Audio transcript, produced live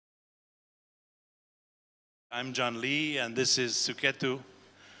I'm Jon-Lee, and this is Suketu,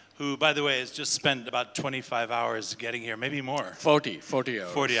 who, by the way, has just spent about 25 hours getting here, maybe more. 40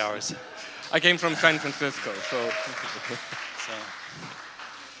 hours. 40 hours. I came from San Francisco, so.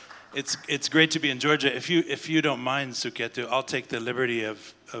 It's great to be in Georgia. If you don't mind, Suketu, I'll take the liberty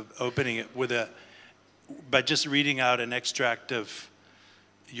of opening it by just reading out an extract of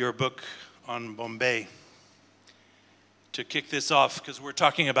your book on Bombay to kick this off, because we're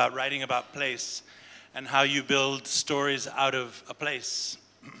talking about writing about place and how you build stories out of a place.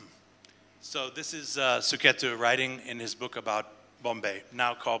 So this is Suketu writing in his book about Bombay,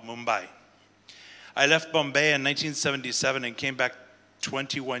 now called Mumbai. I left Bombay in 1977 and came back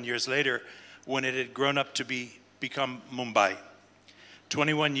 21 years later when it had grown up to become Mumbai.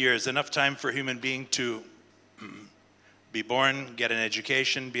 21 years, enough time for a human being to be born, get an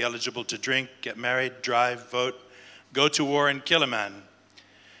education, be eligible to drink, get married, drive, vote, go to war, and kill a man.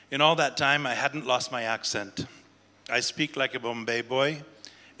 In all that time, I hadn't lost my accent. I speak like a Bombay boy.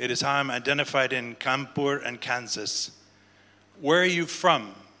 It is how I'm identified in Kanpur and Kansas. Where are you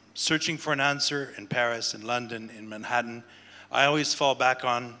from? Searching for an answer in Paris, in London, in Manhattan, I always fall back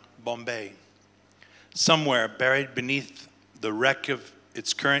on Bombay. Somewhere buried beneath the wreck of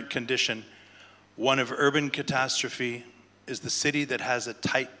its current condition, one of urban catastrophe, is the city that has a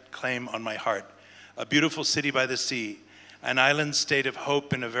tight claim on my heart. A beautiful city by the sea, an island state of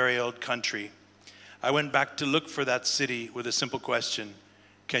hope in a very old country. I went back to look for that city with a simple question: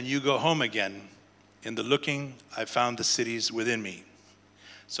 can you go home again? In the looking, I found the cities within me.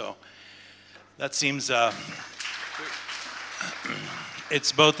 So that seems,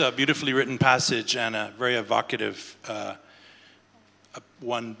 it's both a beautifully written passage and a very evocative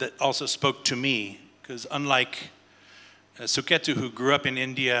one that also spoke to me, because unlike Suketu, who grew up in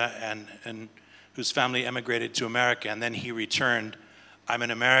India and whose family emigrated to America, and then he returned, I'm an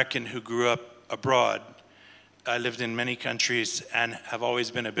American who grew up abroad. I lived in many countries and have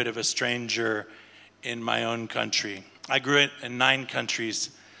always been a bit of a stranger in my own country. I grew up in 9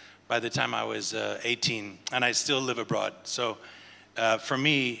 countries by the time I was 18, and I still live abroad. So for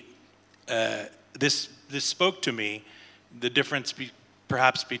me, this spoke to me, the difference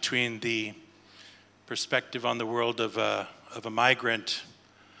perhaps between the perspective on the world of a migrant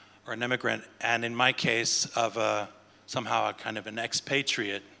or an immigrant, and in my case, of somehow a kind of an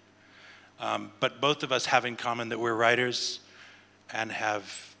expatriate. But both of us have in common that we're writers and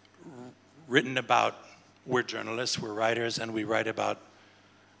have written about, we're journalists, we're writers, and we write about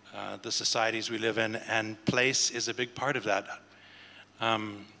the societies we live in, and place is a big part of that.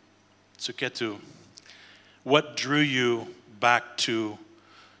 Suketu, what drew you back to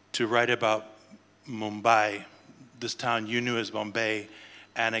write about Mumbai, this town you knew as Bombay,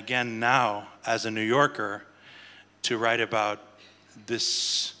 and again now, as a New Yorker, to write about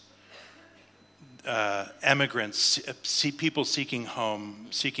this immigrants, people seeking home,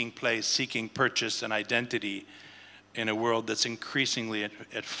 seeking place, seeking purchase and identity in a world that's increasingly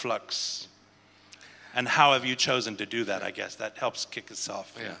at flux? And how have you chosen to do that, I guess? That helps kick us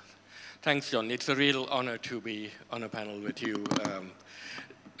off. Yeah. Thanks, John. It's a real honor to be on a panel with you.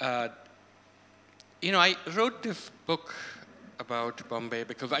 I wrote this book about Bombay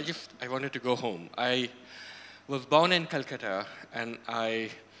because I wanted to go home. I was born in Calcutta, and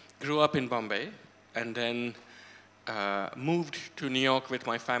I grew up in Bombay, and then moved to New York with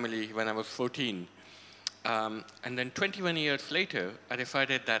my family when I was 14. And then 21 years later, I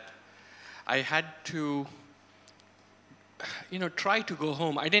decided that I had to, try to go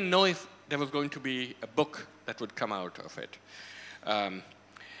home. I didn't know if there was going to be a book that would come out of it.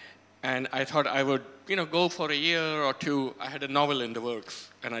 And I thought I would, go for a year or two. I had a novel in the works,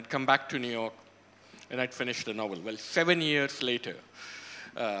 and I'd come back to New York, and I'd finish the novel. Well, 7 years later,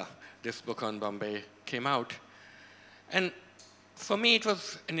 this book on Bombay came out. And for me, it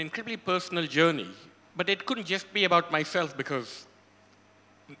was an incredibly personal journey, but it couldn't just be about myself, because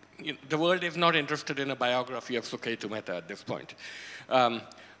the world is not interested in a biography of Suketu Mehta at this point.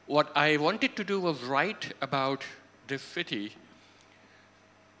 What I wanted to do was write about this city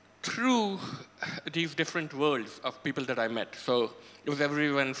through these different worlds of people that I met. So it was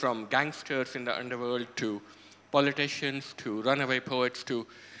everyone from gangsters in the underworld to politicians to runaway poets to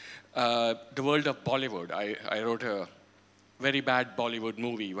the world of Bollywood. I wrote a very bad Bollywood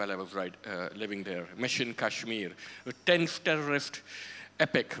movie while I was living there, Mission Kashmir, a tense terrorist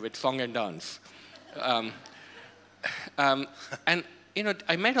epic with song and dance. And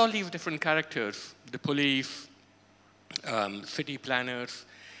I met all these different characters, the police, city planners,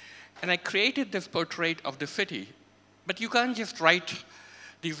 and I created this portrait of the city. But you can't just write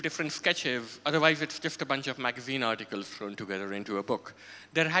these different sketches. Otherwise, it's just a bunch of magazine articles thrown together into a book.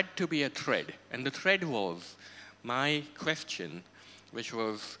 There had to be a thread, and the thread was my question, which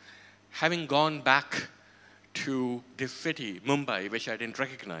was, having gone back to this city, Mumbai, which I didn't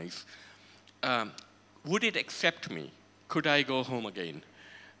recognize, would it accept me? Could I go home again?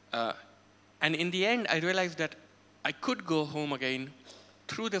 And in the end, I realized that I could go home again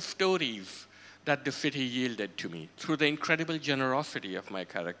through the stories that the city yielded to me, through the incredible generosity of my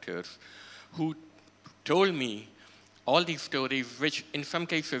characters, who told me all these stories, which in some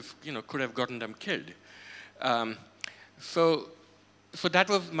cases, could have gotten them killed. So that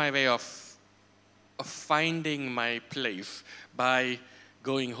was my way of finding my place by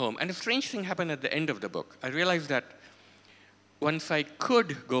going home. And a strange thing happened at the end of the book. I realized that once I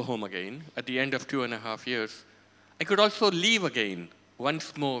could go home again, at the end of 2.5 years, I could also leave again,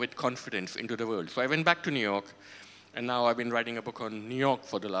 once more with confidence into the world. So I went back to New York, and now I've been writing a book on New York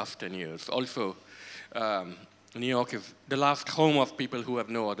for the last 10 years. Also, New York is the last home of people who have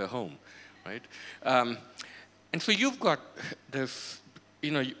no other home, right? And so you've got this,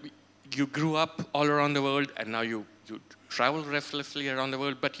 you grew up all around the world, and now you travel restlessly around the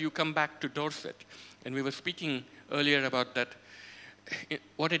world, but you come back to Dorset. And we were speaking earlier about that,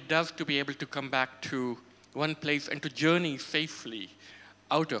 what it does to be able to come back to one place and to journey safely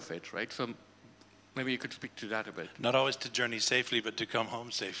out of it, right? So maybe you could speak to that a bit. Not always to journey safely, but to come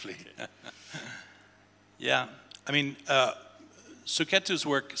home safely. Yeah, I mean, Suketu's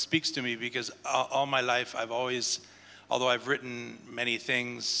work speaks to me because all my life I've always, although I've written many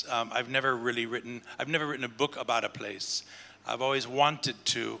things, I've never written a book about a place. I've always wanted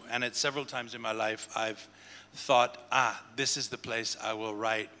to, and at several times in my life I've thought, this is the place I will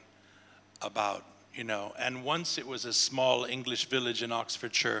write about. And once it was a small English village in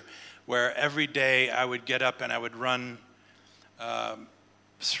Oxfordshire where every day I would get up and I would run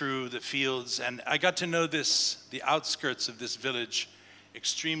through the fields, and I got to know the outskirts of this village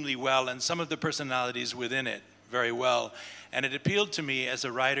extremely well, and some of the personalities within it very well. And it appealed to me as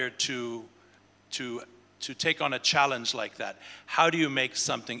a writer to take on a challenge like that. How do you make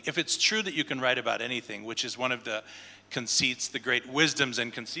something, if it's true that you can write about anything, which is one of the conceits, the great wisdoms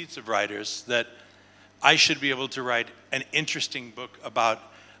and conceits of writers, that I should be able to write an interesting book about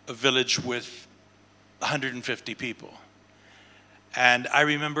a village with 150 people. And I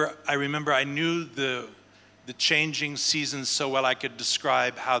remember I knew the changing seasons so well I could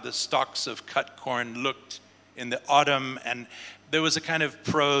describe how the stalks of cut corn looked in the autumn, and there was a kind of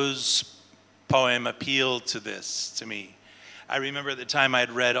prose poem appeal to me. I remember at the time I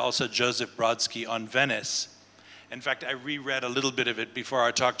had read also Joseph Brodsky on Venice. In fact, I reread a little bit of it before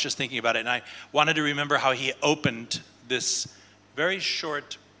our talk, just thinking about it, and I wanted to remember how he opened this very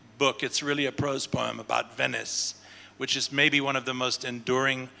short book. It's really a prose poem about Venice, which is maybe one of the most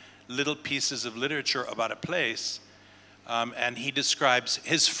enduring little pieces of literature about a place. And he describes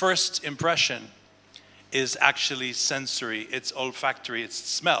his first impression is actually sensory, it's olfactory, it's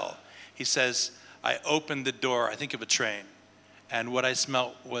smell. He says, I opened the door, I think of a train, and what I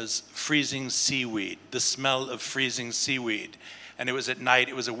smelt was freezing seaweed, the smell of freezing seaweed. And it was at night,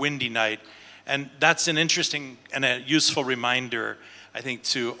 it was a windy night. And that's an interesting and a useful reminder, I think,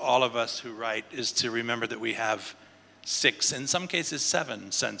 to all of us who write, is to remember that we have 6, in some cases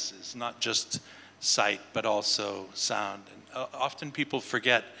 7 senses, not just sight, but also sound. And often people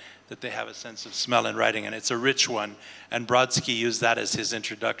forget that they have a sense of smell in writing, and it's a rich one. And Brodsky used that as his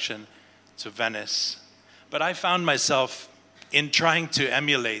introduction to Venice. But I found myself, in trying to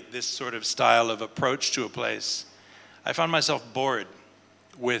emulate this sort of style of approach to a place, I found myself bored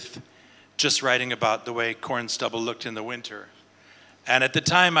with just writing about the way corn stubble looked in the winter. And at the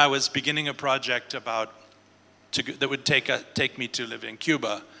time, I was beginning a project that would take me to live in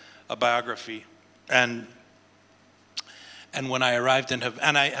Cuba, a biography. And when I arrived in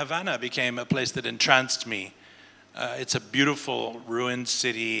Havana became a place that entranced me. It's a beautiful ruined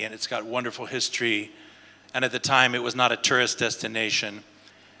city, and it's got wonderful history. And at the time, it was not a tourist destination,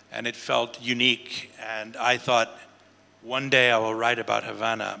 and it felt unique. And I thought, one day I will write about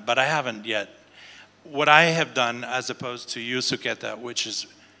Havana, but I haven't yet. What I have done, as opposed to you, Suketa, which is,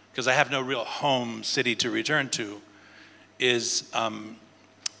 because I have no real home city to return to, is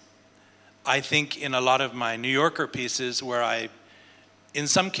I think in a lot of my New Yorker pieces where in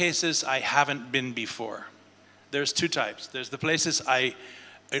some cases, I haven't been before. There's 2 types. There's the places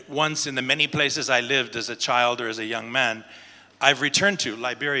once in the many places I lived as a child or as a young man, I've returned to.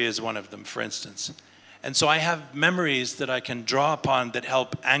 Liberia is one of them, for instance. And so I have memories that I can draw upon that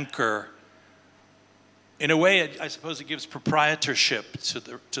help anchor. In a way, I suppose it gives proprietorship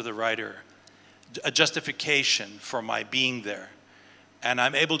to the writer, a justification for my being there. And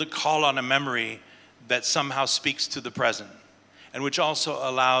I'm able to call on a memory that somehow speaks to the present, and which also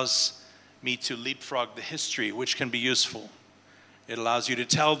allows me to leapfrog the history, which can be useful. It allows you to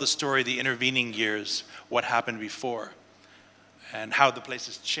tell the story, the intervening years, what happened before, and how the place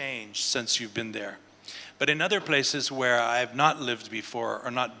has changed since you've been there. But in other places where I have not lived before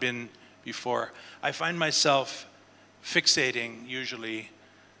or not been before, I find myself fixating, usually,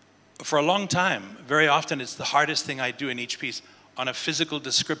 for a long time. Very often it's the hardest thing I do in each piece, on a physical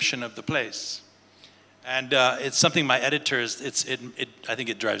description of the place. And it's something my editors, I think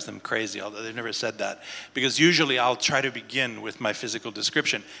it drives them crazy, although they've never said that. Because usually I'll try to begin with my physical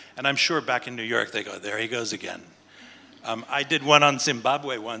description. And I'm sure back in New York they go, there he goes again. I did one on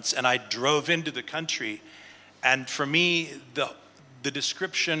Zimbabwe once, and I drove into the country. And for me, the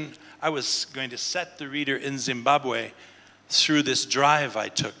description, I was going to set the reader in Zimbabwe through this drive I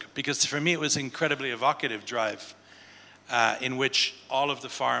took. Because for me it was an incredibly evocative drive in which all of the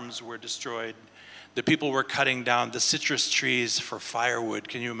farms were destroyed. The people were cutting down the citrus trees for firewood,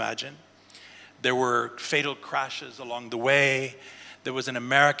 can you imagine? There were fatal crashes along the way. There was an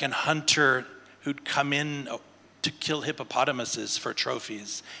American hunter who'd come in to kill hippopotamuses for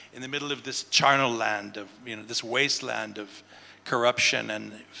trophies in the middle of this charnel land, of this wasteland of corruption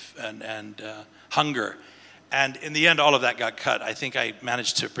and hunger. And in the end, all of that got cut. I think I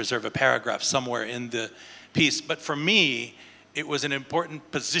managed to preserve a paragraph somewhere in the piece. But for me, it was an important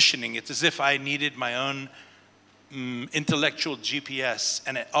positioning. It's as if I needed my own intellectual GPS,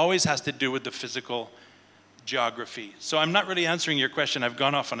 and it always has to do with the physical geography. So I'm not really answering your question. I've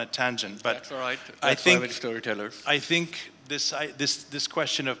gone off on a tangent, but that's all right. That's why we're storytellers. I think this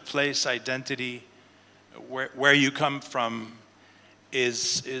question of place, identity, where you come from,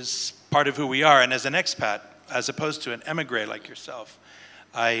 is part of who we are. And as an expat, as opposed to an emigre like yourself,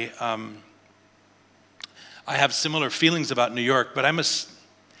 I have similar feelings about New York, but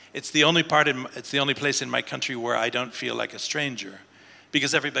it's the only place in my country where I don't feel like a stranger,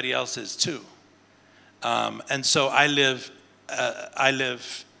 because everybody else is too. And so I live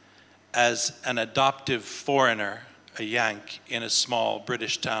as an adoptive foreigner, a Yank, in a small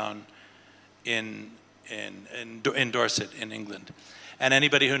British town in Dorset, in England. And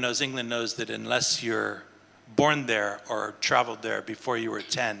anybody who knows England knows that unless you're born there or traveled there before you were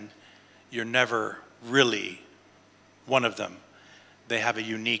 10, you're never really one of them. They have a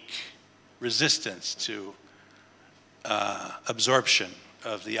unique resistance to absorption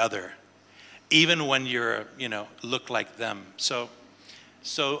of the other, even when you're, look like them. So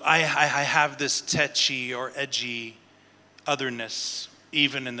I have this tetchy or edgy otherness,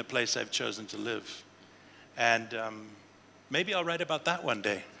 even in the place I've chosen to live. And maybe I'll write about that one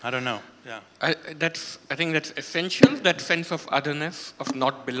day. I don't know. Yeah. I think that's essential, that sense of otherness, of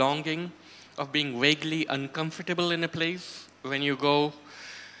not belonging, of being vaguely uncomfortable in a place when you go.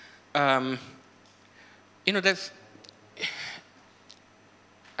 I'm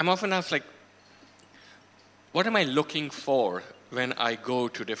often asked, what am I looking for when I go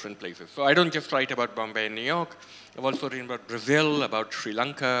to different places? So I don't just write about Bombay and New York. I've also written about Brazil, about Sri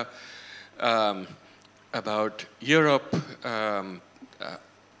Lanka, about Europe.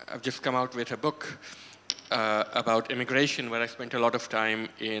 I've just come out with a book about immigration, where I spent a lot of time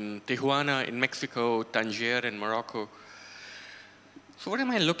in Tijuana, in Mexico, Tangier, in Morocco. So what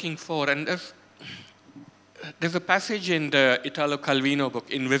am I looking for? And there's a passage in the Italo Calvino book,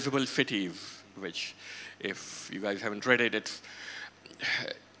 Invisible Cities, which, if you guys haven't read it,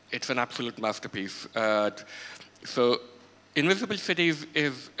 it's an absolute masterpiece. So Invisible Cities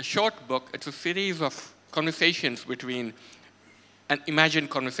is a short book. It's a series of conversations imagined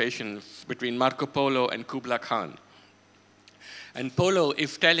conversations between Marco Polo and Kubla Khan. And Polo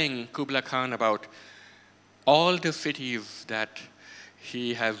is telling Kubla Khan about all the cities that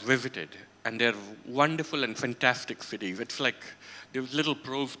he has visited, and they're wonderful and fantastic cities. It's like these little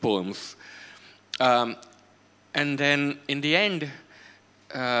prose poems. And then in the end,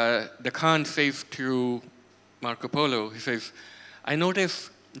 the Khan says to Marco Polo, he says, I notice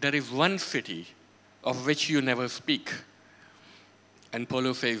there is one city of which you never speak. And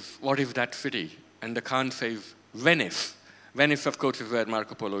Polo says, what is that city? And the Khan says, Venice. Venice, of course, is where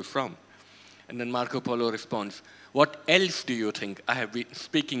Marco Polo is from. And then Marco Polo responds, what else do you think I have been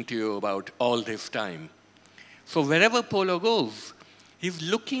speaking to you about all this time? So wherever Polo goes, he's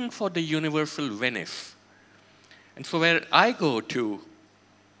looking for the universal Venice. And so where I go to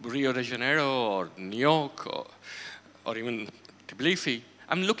Rio de Janeiro or New York or even Tbilisi,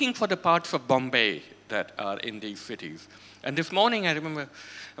 I'm looking for the parts of Bombay that are in these cities. And this morning, I remember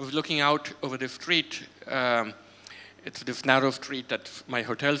I was looking out over the street. It's this narrow street that my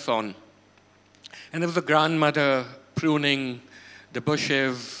hotel's on. And there was a grandmother pruning the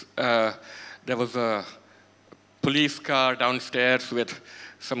bushes. There was a police car downstairs with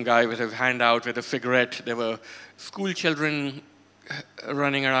some guy with his hand out with a cigarette. There were school children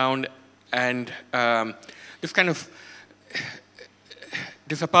running around, and this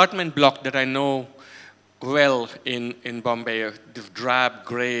apartment block that I know well in Bombay, this drab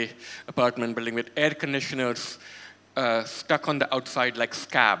gray apartment building with air conditioners stuck on the outside like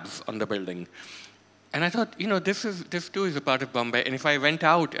scabs on the building. And I thought, this too is a part of Bombay. And if I went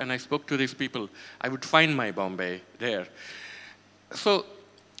out and I spoke to these people, I would find my Bombay there. So,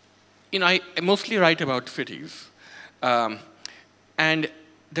 I mostly write about cities. And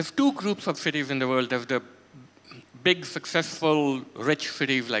there's two groups of cities in the world. There's the big, successful, rich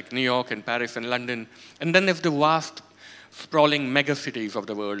cities like New York and Paris and London. And then there's the vast, sprawling megacities of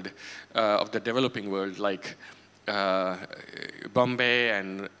the world, of the developing world, like Bombay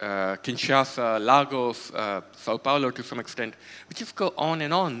and Kinshasa, Lagos, Sao Paulo to some extent. We just go on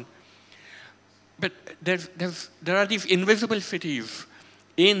and on. But there are these invisible cities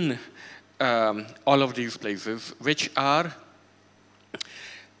in all of these places which are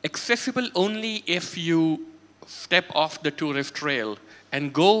accessible only if you step off the tourist trail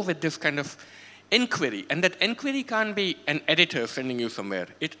and go with this kind of inquiry. And that inquiry can't be an editor sending you somewhere.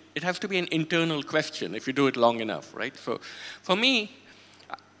 It has to be an internal question if you do it long enough, right? So for me,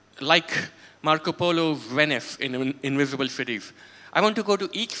 like Marco Polo's Venice in Invisible Cities, I want to go to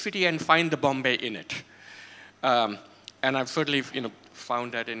each city and find the Bombay in it. And I've certainly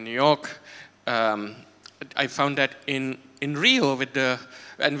found that in New York. I found that in Rio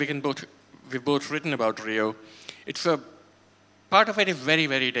and we've both written about Rio. Part of it is very,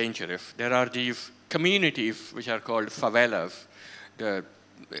 very dangerous. There are these communities which are called favelas. The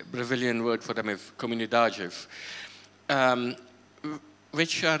Brazilian word for them is comunidades,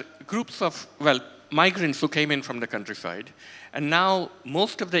 which are groups of, migrants who came in from the countryside. And now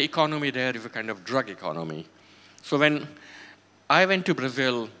most of the economy there is a kind of drug economy. So when I went to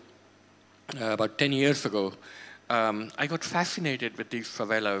Brazil about 10 years ago, I got fascinated with these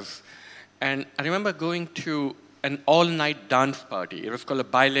favelas. And I remember going to an all-night dance party. It was called a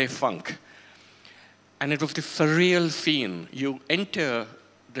baile funk. And it was this surreal scene. You enter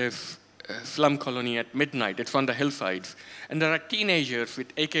this slum colony at midnight. It's on the hillsides. And there are teenagers with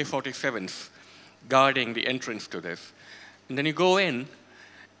AK-47s guarding the entrance to this. And then you go in,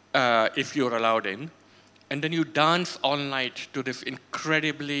 if you're allowed in, and then you dance all night to this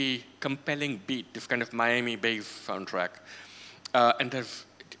incredibly compelling beat, this kind of Miami bass soundtrack. And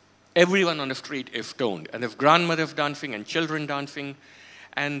everyone on the street is stoned. And there's grandmothers dancing and children dancing.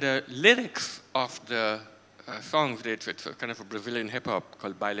 And the lyrics of the songs, it's a kind of a Brazilian hip-hop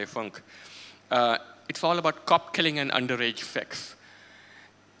called baile funk. It's all about cop killing and underage sex.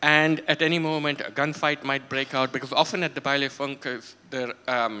 And at any moment, a gunfight might break out, because often at the baile funk,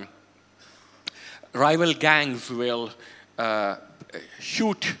 rival gangs will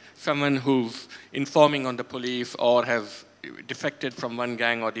shoot someone who's informing on the police or has defected from one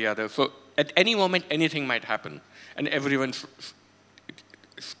gang or the other. So at any moment, anything might happen, and everyone's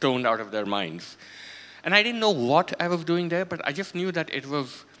stoned out of their minds. And I didn't know what I was doing there, but I just knew that it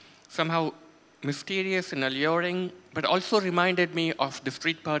was somehow mysterious and alluring, but also reminded me of the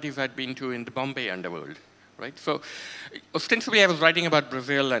street parties I'd been to in the Bombay underworld, right? So ostensibly I was writing about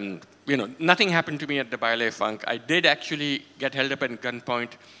Brazil, and nothing happened to me at the baile funk. I did actually get held up at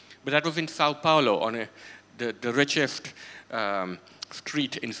gunpoint, but that was in Sao Paulo on the richest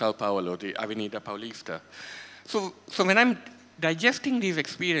street in Sao Paulo, the Avenida Paulista. So when I'm digesting these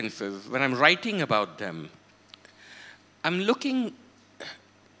experiences, when I'm writing about them, I'm looking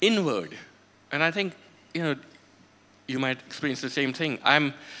inward. And I think, you might experience the same thing.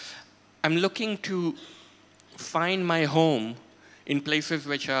 I'm looking to find my home in places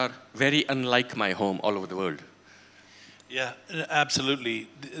which are very unlike my home all over the world. Yeah, absolutely.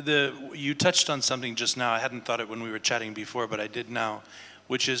 You touched on something just now. I hadn't thought it when we were chatting before, but I did now,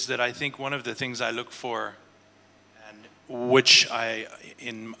 which is that I think one of the things I look for, and which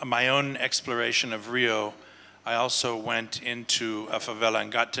in my own exploration of Rio, I also went into a favela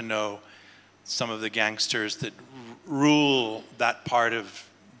and got to know some of the gangsters that rule that part of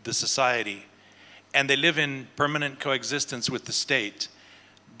the society. And they live in permanent coexistence with the state.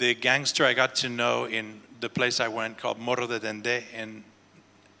 The gangster I got to know in the place I went called Morro de Dende in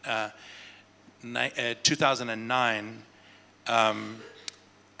 2009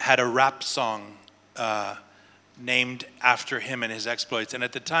 had a rap song named after him and his exploits. And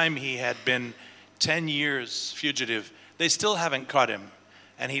at the time he had been 10 years fugitive. They still haven't caught him.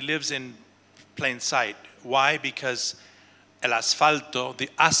 And he lives in plain sight. Why? Because el asfalto, the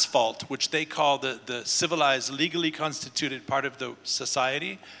asphalt, which they call the civilized, legally constituted part of the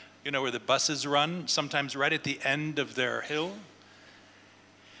society, you know, where the buses run, sometimes right at the end of their hill,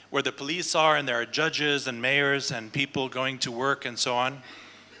 where the police are, and there are judges and mayors and people going to work and so on.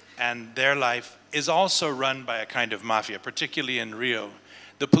 And their life is also run by a kind of mafia, particularly in Rio.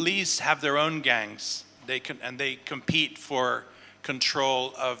 The police have their own gangs, they compete for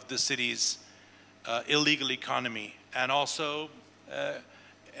control of the city's illegal economy, and also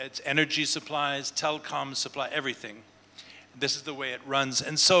its energy supplies, telecom supply, everything. This is the way it runs.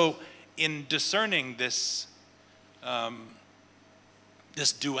 And so in discerning this,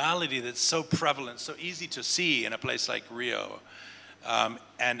 this duality that's so prevalent, so easy to see in a place like Rio,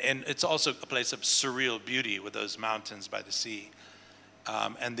 and it's also a place of surreal beauty with those mountains by the sea,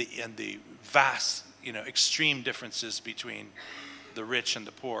 and the vast, you know, extreme differences between the rich and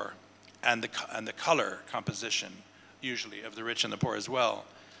the poor, and the color composition, usually, of the rich and the poor as well.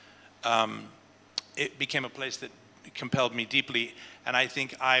 It became a place that compelled me deeply, and I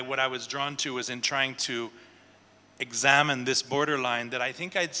think what I was drawn to was in trying to examine this borderline that I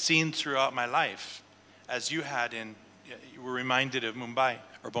think I'd seen throughout my life, as you had you were reminded of Mumbai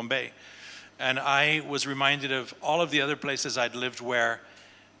or Bombay, and I was reminded of all of the other places I'd lived where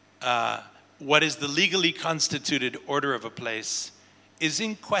what is the legally constituted order of a place is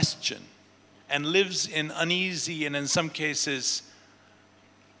in question and lives in uneasy and in some cases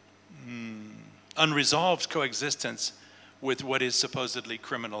unresolved coexistence with what is supposedly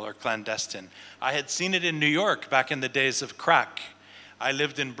criminal or clandestine. I had seen it in New York back in the days of crack. I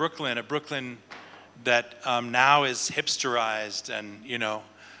lived in Brooklyn, a Brooklyn that now is hipsterized and, you know,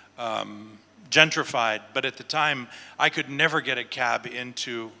 gentrified. But at the time, I could never get a cab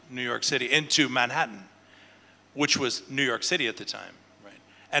into New York City, into Manhattan, which was New York City at the time, right?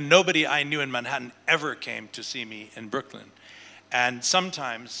 And nobody I knew in Manhattan ever came to see me in Brooklyn. And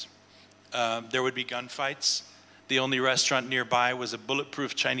sometimes there would be gunfights. The only restaurant nearby was a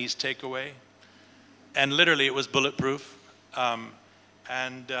bulletproof Chinese takeaway. And literally it was bulletproof.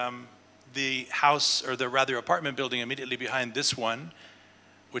 The house, or the rather apartment building immediately behind this one,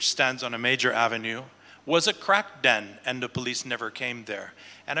 which stands on a major avenue, was a crack den, and the police never came there.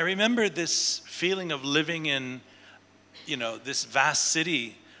 And I remember this feeling of living in, you know, this vast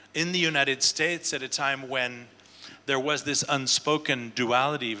city in the United States at a time when there was this unspoken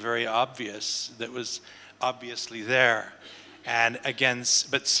duality, very obvious, that was obviously there. And again,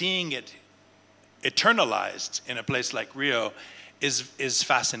 but seeing it eternalized in a place like Rio is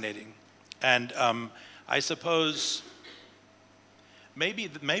fascinating. And I suppose maybe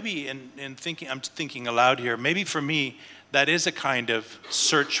in thinking, I'm thinking aloud here, maybe for me that is a kind of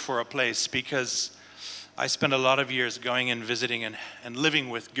search for a place, because I spent a lot of years going and visiting and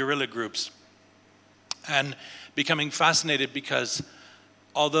living with guerrilla groups and becoming fascinated, because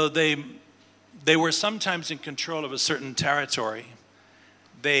although they were sometimes in control of a certain territory,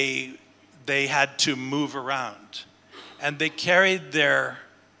 they had to move around, and they carried their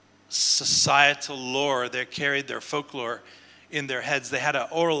societal lore, they carried their folklore in their heads. They had an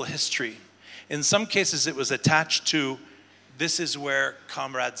oral history. In some cases it was attached to, this is where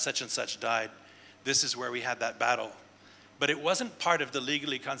comrade such and such died, this is where we had that battle. But it wasn't part of the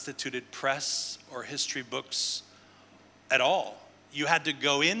legally constituted press or history books at all. You had to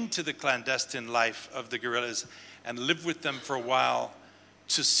go into the clandestine life of the guerrillas and live with them for a while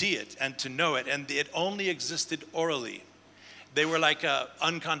to see it and to know it, and it only existed orally. They were like an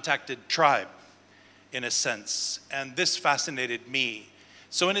uncontacted tribe, in a sense, and this fascinated me.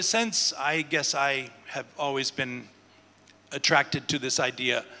 So in a sense, I guess I have always been attracted to this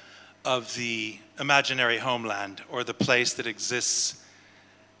idea of the imaginary homeland, or the place that exists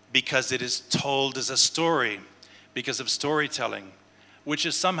because it is told as a story, because of storytelling, which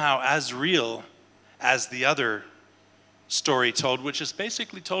is somehow as real as the other story told, which is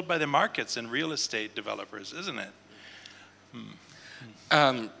basically told by the markets and real estate developers, isn't it?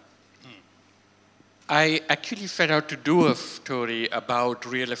 I actually set out to do a story about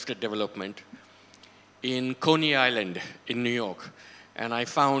real estate development in Coney Island in New York, and I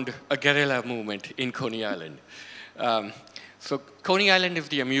found a guerrilla movement in Coney Island. So Coney Island is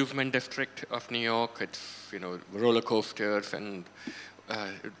the amusement district of New York. It's, you know, roller coasters and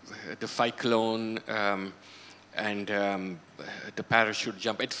the cyclone and the parachute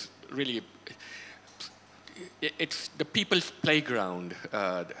jump. It's really, it's the people's playground,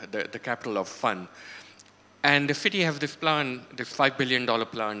 the capital of fun. And the city has this plan, this $5 billion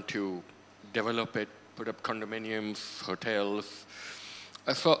plan to develop it, put up condominiums, hotels.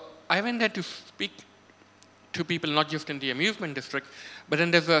 So I went there to speak to people not just in the amusement district, but then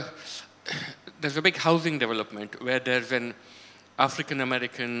there's a big housing development where there's an African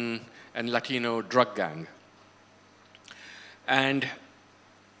American and Latino drug gang. And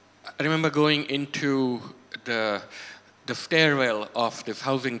I remember going into the stairwell of this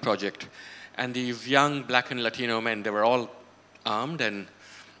housing project, and these young black and Latino men, they were all armed, and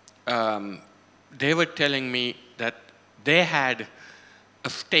they were telling me that they had a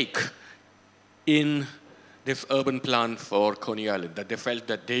stake in this urban plan for Coney Island, that they felt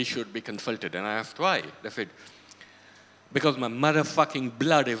that they should be consulted. And I asked why. They said, because my motherfucking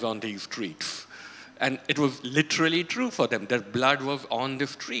blood is on these streets. And it was literally true for them. Their blood was on the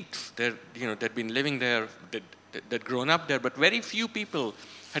streets. They'd been living there, they'd grown up there, but very few people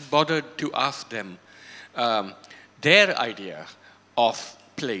had bothered to ask them their idea of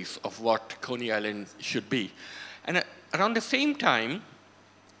place, of what Coney Island should be. And around the same time,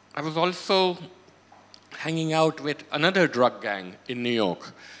 I was also hanging out with another drug gang in New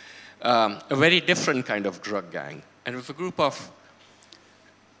York, a very different kind of drug gang. And it was a group of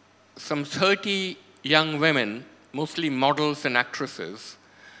some 30 young women, mostly models and actresses,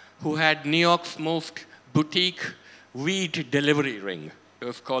 who had New York's most boutique weed delivery ring. It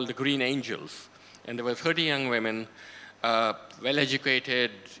was called the Green Angels. And there were 30 young women,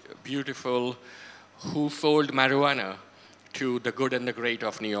 well-educated, beautiful, who sold marijuana to the good and the great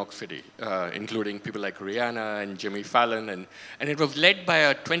of New York City, including people like Rihanna and Jimmy Fallon. And it was led by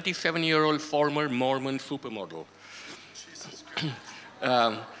a 27-year-old former Mormon supermodel. Jesus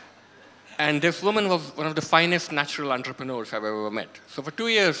Christ. And this woman was one of the finest natural entrepreneurs I've ever met. So for 2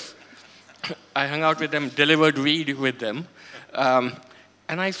 years, I hung out with them, delivered weed with them.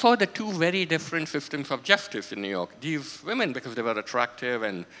 And I saw the two very different systems of justice in New York. These women, because they were attractive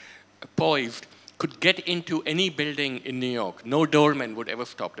and poised, could get into any building in New York. No doorman would ever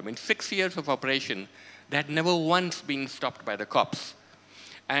stop them. In 6 years of operation, they had never once been stopped by the cops.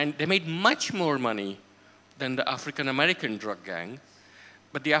 And they made much more money than the African-American drug gang.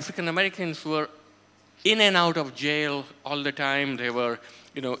 But the African Americans were in and out of jail all the time. They were,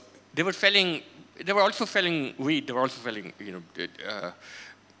 they were also selling weed. They were also selling,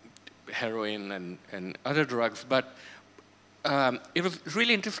 heroin and other drugs. But it was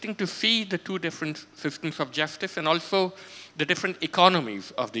really interesting to see the two different systems of justice and also the different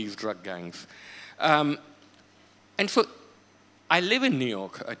economies of these drug gangs. And so I live in New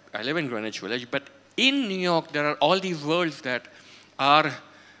York. I live in Greenwich Village. But in New York, there are all these worlds that are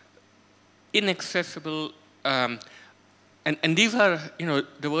inaccessible, and these are,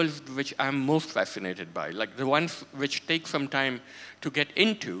 the worlds which I'm most fascinated by, like the ones which take some time to get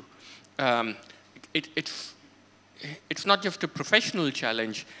into. It's not just a professional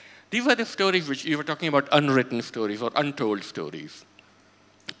challenge. These are the stories which you were talking about, unwritten stories or untold stories.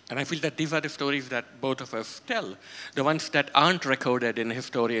 And I feel that these are the stories that both of us tell, the ones that aren't recorded in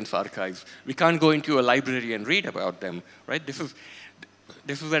historians' archives. We can't go into a library and read about them, right? This is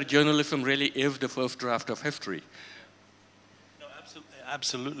where journalism really is the first draft of history. No,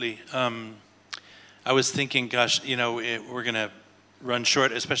 absolutely. I was thinking, gosh, we're going to run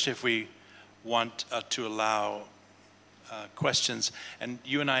short, especially if we want to allow questions. And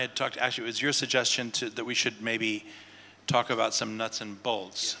you and I had talked, actually, it was your suggestion that we should maybe talk about some nuts and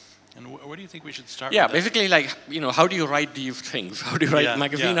bolts. And where do you think we should start with that? Basically, how do you write these things? How do you write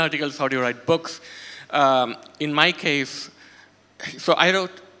magazine articles? How do you write books? In my case, so I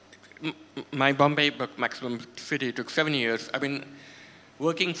wrote my Bombay book, Maximum City, took 7 years. I've been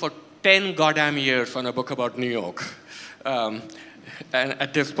working for 10 goddamn years on a book about New York. And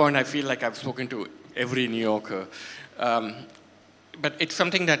at this point, I feel like I've spoken to every New Yorker. But it's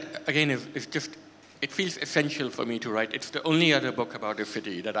something that, again, is just, it feels essential for me to write. It's the only other book about a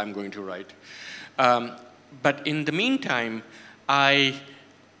city that I'm going to write. But in the meantime, I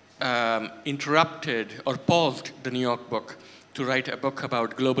interrupted or paused the New York book to write a book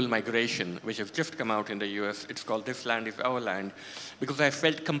about global migration, which has just come out in the US. It's called This Land is Our Land, because I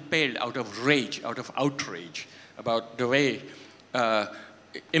felt compelled out of rage, out of outrage, about the way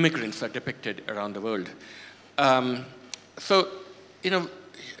immigrants are depicted around the world. So, I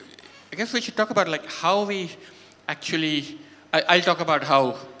guess we should talk about how we actually, I'll talk about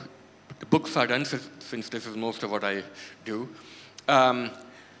how the books are done, since this is most of what I do. I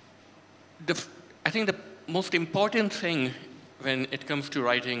think the most important thing when it comes to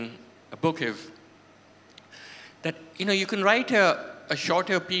writing a book is that, you can write a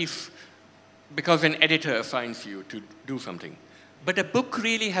shorter piece because an editor assigns you to do something. But a book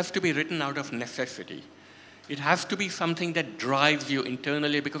really has to be written out of necessity. It has to be something that drives you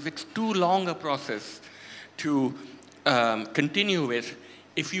internally, because it's too long a process to continue with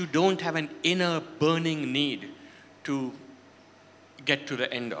if you don't have an inner burning need to get to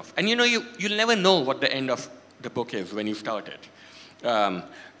the end of. And you'll never know what the end of the book is when you start it.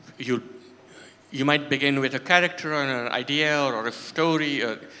 You might begin with a character and an idea or a story,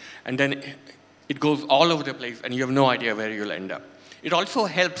 and then it goes all over the place, and you have no idea where you'll end up. It also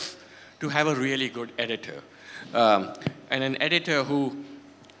helps to have a really good editor, and an editor who,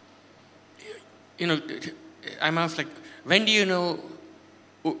 I'm asked, like, when do you know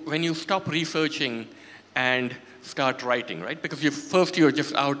when you stop researching and start writing, right? Because you're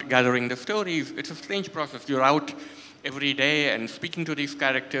just out gathering the stories. It's a strange process. You're out every day and speaking to these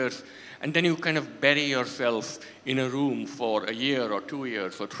characters, and then you kind of bury yourself in a room for a year or 2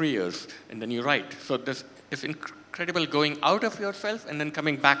 years or 3 years, and then you write. So there's incredible going out of yourself and then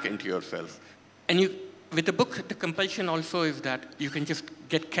coming back into yourself. And with the book, the compulsion also is that you can just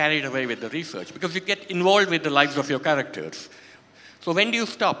get carried away with the research because you get involved with the lives of your characters. So when do you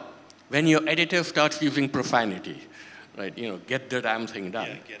stop? When your editor starts using profanity, right? Get the damn thing done.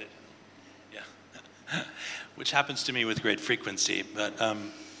 Yeah, get it. Yeah. Which happens to me with great frequency. But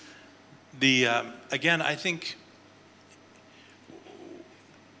again, I think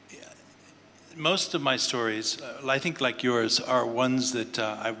most of my stories, I think like yours, are ones that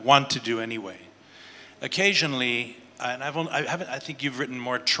I want to do anyway. Occasionally, and I think you've written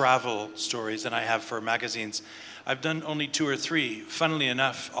more travel stories than I have for magazines. I've done only 2 or 3. Funnily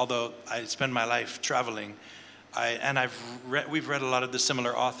enough, although I spend my life traveling, we've read a lot of the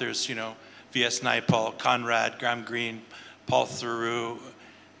similar authors, V.S. Naipaul, Conrad, Graham Greene, Paul Theroux,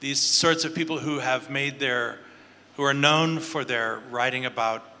 these sorts of people who who are known for their writing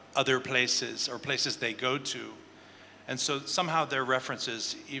about other places or places they go to. And so somehow their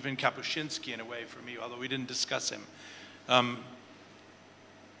references, even Kapuscinski in a way for me, although we didn't discuss him,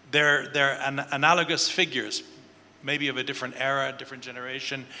 they're analogous figures, maybe of a different era, different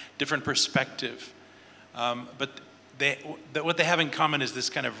generation, different perspective. But what they have in common is this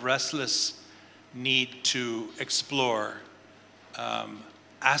kind of restless need to explore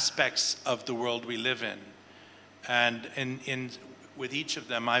aspects of the world we live in. And with each of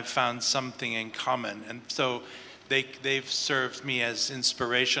them, I've found something in common. And so they've served me as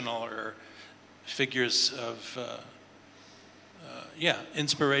inspirational or figures of,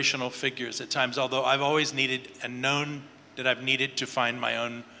 inspirational figures at times, although I've always needed and known that I've needed to find my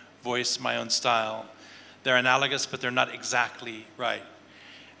own voice, my own style. They're analogous, but they're not exactly right.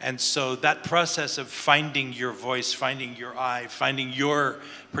 And so that process of finding your voice, finding your eye, finding your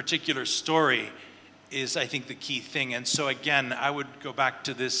particular story is, I think, the key thing. And so again, I would go back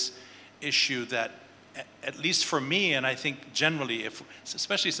to this issue that, at least for me, and I think generally,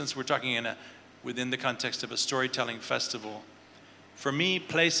 especially since we're talking within the context of a storytelling festival, for me,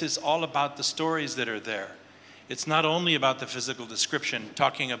 place is all about the stories that are there. It's not only about the physical description,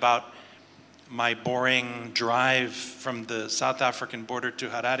 talking about my boring drive from the South African border to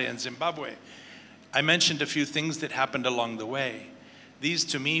Harare in Zimbabwe. I mentioned a few things that happened along the way. These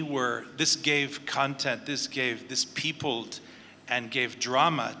to me this gave content, this peopled and gave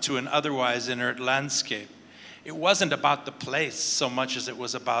drama to an otherwise inert landscape. It wasn't about the place so much as it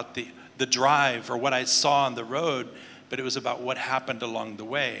was about the drive or what I saw on the road, but it was about what happened along the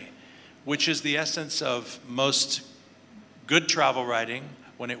way, which is the essence of most good travel writing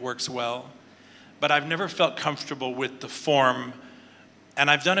when it works well. But I've never felt comfortable with the form. And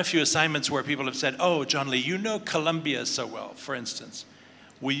I've done a few assignments where people have said, oh, Jon-Lee, you know Colombia so well, for instance.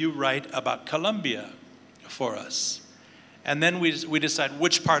 Will you write about Colombia for us? And then we decide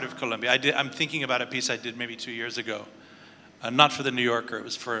which part of Colombia. I'm thinking about a piece I did maybe 2 years ago. Not for the New Yorker, it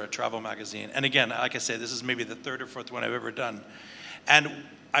was for a travel magazine. And again, like I say, this is maybe the 3rd or 4th one I've ever done. And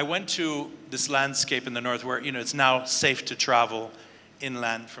I went to this landscape in the north where, it's now safe to travel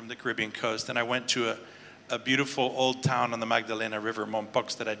inland from the Caribbean coast. And I went to a beautiful old town on the Magdalena River,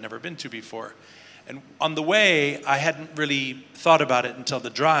 Mompox, that I'd never been to before. And on the way, I hadn't really thought about it until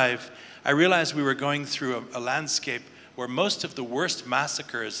the drive. I realized we were going through a landscape where most of the worst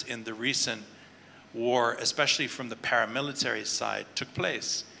massacres in the recent war, especially from the paramilitary side, took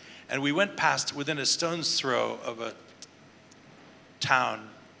place. And we went past, within a stone's throw of a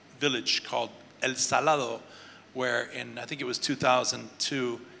village called El Salado, where I think it was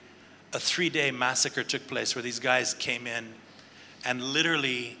 2002, a 3-day massacre took place where these guys came in and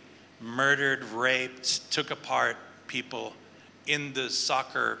literally murdered, raped, took apart people in the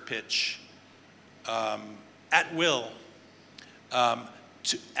soccer pitch at will.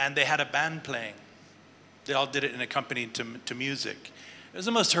 And they had a band playing. They all did it in accompaniment to music. It was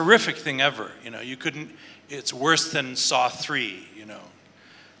the most horrific thing ever. It's worse than Saw 3,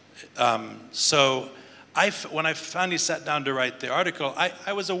 So when I finally sat down to write the article,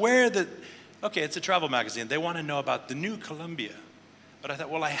 I was aware that, okay, it's a travel magazine. They want to know about the new Colombia. But I thought,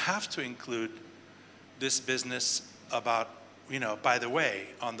 well, I have to include this business about, by the way,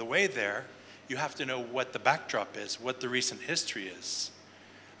 on the way there, you have to know what the backdrop is, what the recent history is.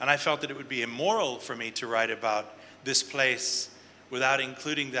 And I felt that it would be immoral for me to write about this place without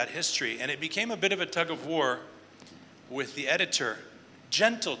including that history. And it became a bit of a tug of war with the editor,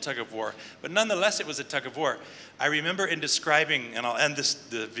 gentle tug of war, but nonetheless it was a tug of war. I remember in describing, and I'll end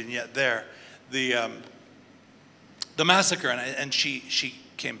the vignette there, the massacre, and she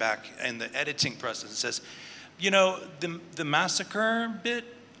came back in the editing process and says, the massacre bit,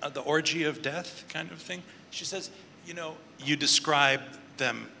 the orgy of death kind of thing, she says, you describe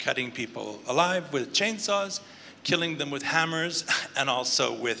them cutting people alive with chainsaws, killing them with hammers, and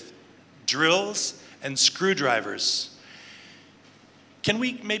also with drills and screwdrivers. Can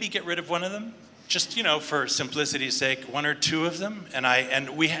we maybe get rid of one of them? Just, for simplicity's sake, one or two of them? And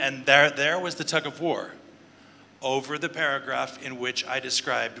there was the tug of war over the paragraph in which I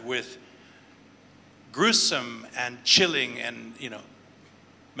described with gruesome and chilling and,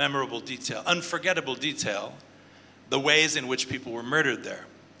 memorable detail, unforgettable detail, the ways in which people were murdered there.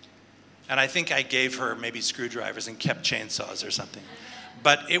 And I think I gave her maybe screwdrivers and kept chainsaws or something.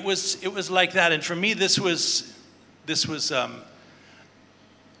 But it was like that. And for me, this was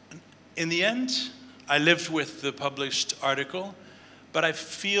in the end, I lived with the published article, but I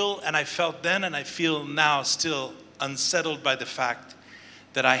feel, and I felt then, and I feel now still unsettled by the fact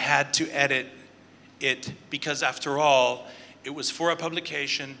that I had to edit it because after all, it was for a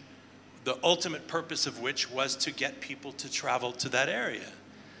publication, the ultimate purpose of which was to get people to travel to that area.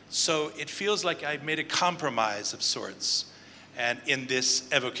 So it feels like I've made a compromise of sorts, and in this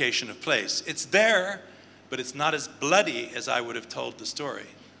evocation of place. It's there, but it's not as bloody as I would have told the story.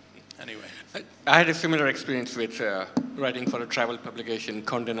 Anyway. I had a similar experience with writing for a travel publication,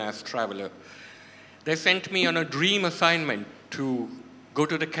 Condé Nast Traveler. They sent me on a dream assignment to go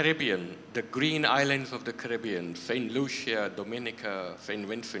to the Caribbean, the green islands of the Caribbean, St. Lucia, Dominica, St.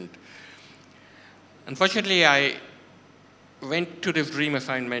 Vincent. Unfortunately, I went to this dream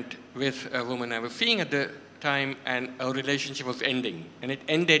assignment with a woman I was seeing at the time, and our relationship was ending, and it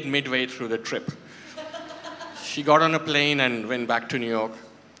ended midway through the trip. She got on a plane and went back to New York.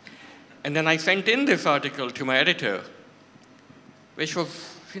 And then I sent in this article to my editor, which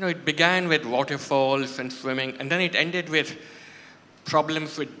was, it began with waterfalls and swimming, and then it ended with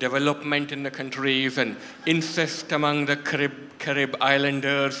problems with development in the countries and incest among the Carib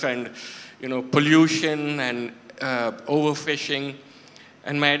islanders and, pollution and overfishing.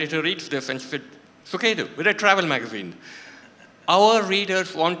 And my editor reads this and said, Suketu, we're a travel magazine. Our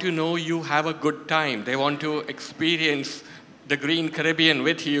readers want to know you have a good time. They want to experience the green Caribbean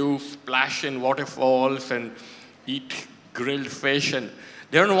with you, splash in waterfalls and eat grilled fish. And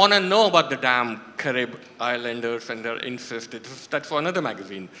they don't want to know about the damn Carib islanders and their incest. That's for another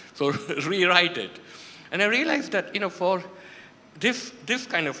magazine. So rewrite it. And I realized that, for this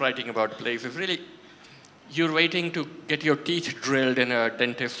kind of writing about places, really, you're waiting to get your teeth drilled in a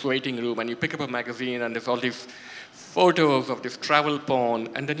dentist's waiting room, and you pick up a magazine, and there's all these photos of this travel porn,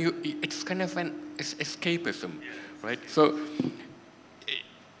 and then it's kind of an escapism, right? So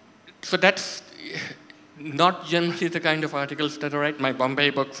that's not generally the kind of articles that I write. My Bombay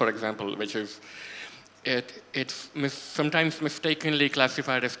book, for example, which is, it's sometimes mistakenly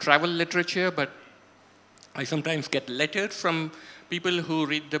classified as travel literature, but I sometimes get letters from people who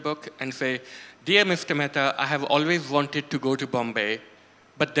read the book and say, "Dear Mr. Mehta, I have always wanted to go to Bombay,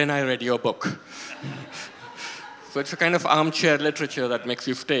 but then I read your book." So it's a kind of armchair literature that makes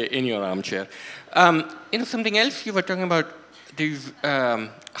you stay in your armchair. Something else you were talking about, these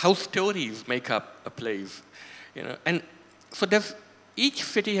how stories make up a place. And so each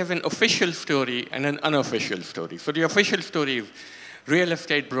city has an official story and an unofficial story. So the official story is real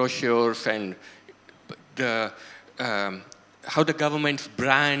estate brochures and how the governments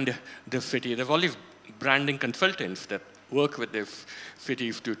brand the city. There's all these branding consultants that work with these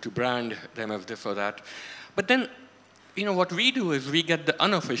cities to brand them as this or that. But then, what we do is we get the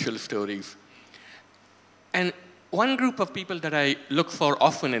unofficial stories. And one group of people that I look for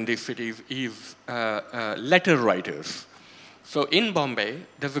often in these cities is letter writers. So in Bombay,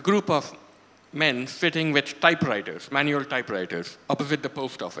 there's a group of men sitting with typewriters, manual typewriters, opposite the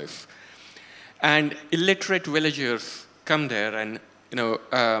post office. And illiterate villagers come there and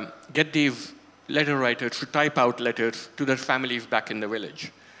get these letter writers to type out letters to their families back in the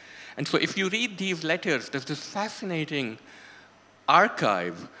village. And so if you read these letters, there's this fascinating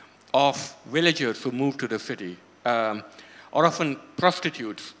archive of villagers who move to the city. Or often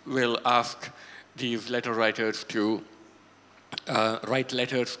prostitutes will ask these letter writers to write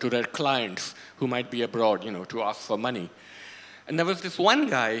letters to their clients who might be abroad, to ask for money. And there was this one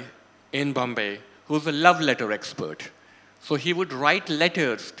guy in Bombay who was a love letter expert. So he would write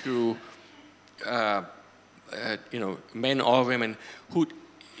letters to men or women who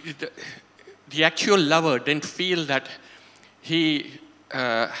the actual lover didn't feel that he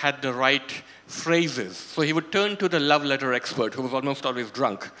had the right phrases. So he would turn to the love letter expert, who was almost always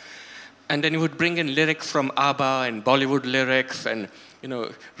drunk, and then he would bring in lyrics from ABBA and Bollywood lyrics and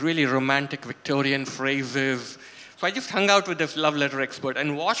really romantic Victorian phrases. So I just hung out with this love letter expert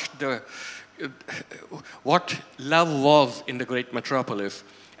and watched what love was in the great metropolis.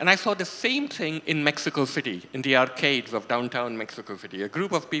 And I saw the same thing in Mexico City, in the arcades of downtown Mexico City. A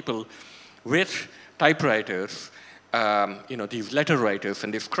group of people with typewriters, these letter writers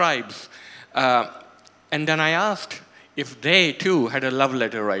and these scribes. And then I asked if they too had a love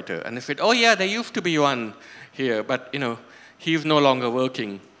letter writer. And they said, oh yeah, there used to be one here, but he's no longer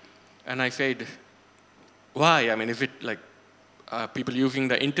working. And I said, why? I mean, is it like people using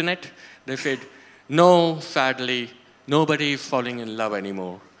the internet? They said, no, sadly, nobody is falling in love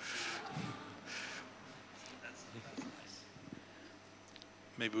anymore.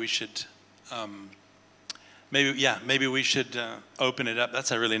 Maybe we should, maybe we should open it up. That's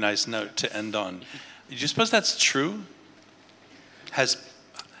a really nice note to end on. Do you suppose that's true?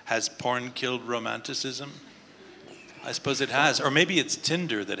 Has porn killed romanticism? I suppose it has. Or maybe it's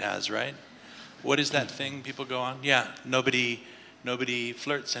Tinder that has, right? What is that thing people go on? Yeah, nobody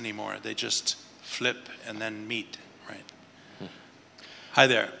flirts anymore. They just flip and then meet, right? Hi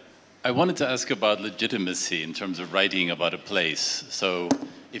there. I wanted to ask about legitimacy in terms of writing about a place. So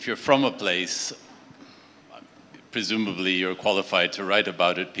if you're from a place, presumably you're qualified to write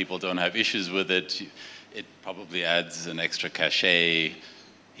about it. People don't have issues with it. It probably adds an extra cachet.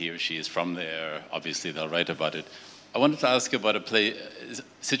 He or she is from there. Obviously, they'll write about it. I wanted to ask about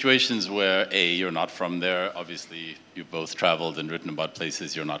situations where, A, you're not from there. Obviously, you've both traveled and written about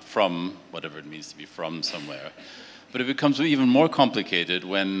places you're not from, whatever it means to be from somewhere. But it becomes even more complicated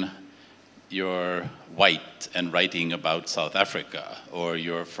when you're white and writing about South Africa, or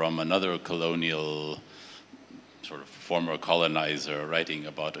you're from another colonial, sort of former colonizer writing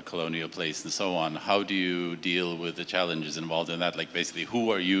about a colonial place and so on. How do you deal with the challenges involved in that? Like basically, who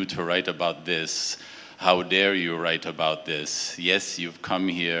are you to write about this? How dare you write about this? Yes, you've come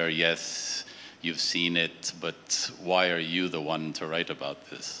here. Yes, you've seen it. But why are you the one to write about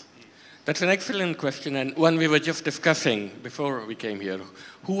this? That's an excellent question, and one we were just discussing before we came here.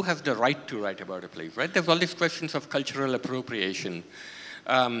 Who has the right to write about a place, right? There's all these questions of cultural appropriation.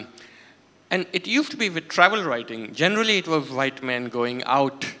 And it used to be with travel writing. Generally, it was white men going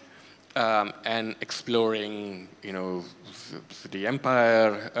out and exploring, the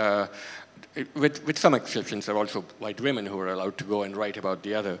empire. With some exceptions, there are also white women who were allowed to go and write about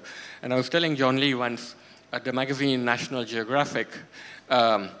the other. And I was telling Jon-Lee once at the magazine National Geographic,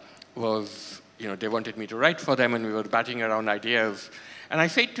 they wanted me to write for them, and we were batting around ideas. And I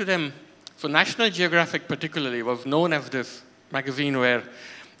said to them, so National Geographic particularly was known as this magazine where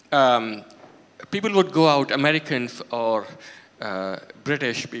people would go out, Americans or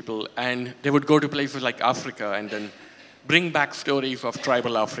British people, and they would go to places like Africa and then bring back stories of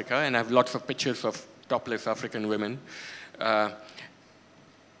tribal Africa and have lots of pictures of topless African women. And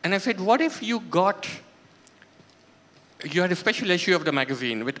I said, what if you had a special issue of the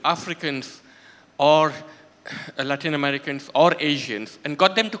magazine with Africans or Latin Americans or Asians and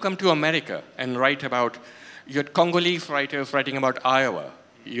got them to come to America and write about, you had Congolese writers writing about Iowa.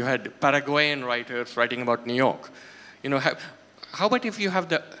 You had Paraguayan writers writing about New York. How about if you have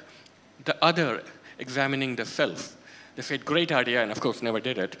the other examining the self? They said, great idea, and of course never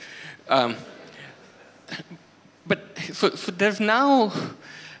did it. So there's now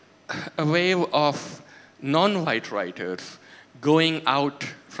a wave of non-white writers going out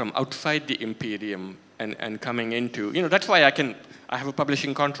from outside the imperium and coming into, that's why I have a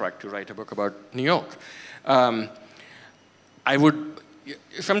publishing contract to write a book about New York.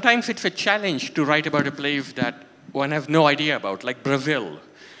 Sometimes it's a challenge to write about a place that one has no idea about, like Brazil.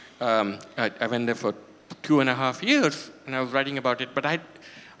 I went there for 2.5 years, and I was writing about it, but I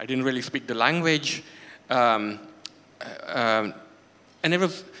didn't really speak the language. And it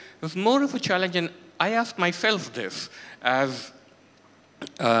was more of a challenge, and I asked myself this as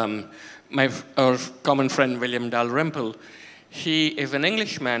our common friend William Dalrymple. He is an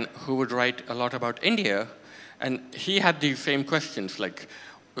Englishman who would write a lot about India, and he had these same questions. Like,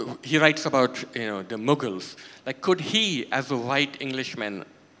 he writes about the Mughals. Like, could he, as a white Englishman,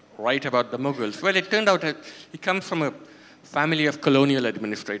 write about the Mughals? Well, it turned out that he comes from a family of colonial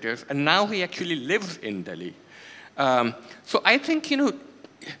administrators, and now he actually lives in Delhi. So I think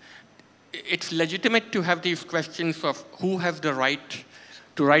it's legitimate to have these questions of who has the right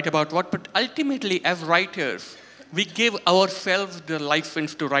to write about what, but ultimately, as writers, we give ourselves the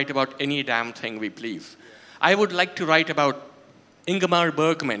license to write about any damn thing we please. I would like to write about Ingmar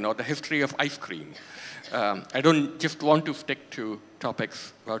Bergman or the history of ice cream. I don't just want to stick to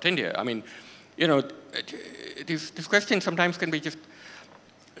topics about India. I mean, you know, this question sometimes can be just,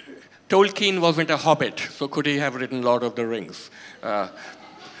 Tolkien wasn't a hobbit, so could he have written Lord of the Rings?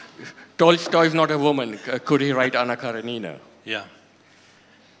 Tolstoy's not a woman, could he write Anna Karenina? Yeah.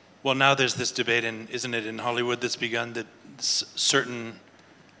 Well, now there's this debate, isn't it, in Hollywood that's begun that certain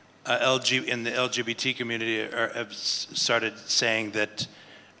in the LGBT community have started saying that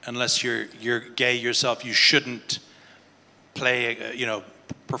unless you're gay yourself, you shouldn't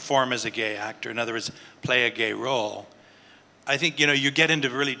perform as a gay actor. In other words, play a gay role. I think, you get into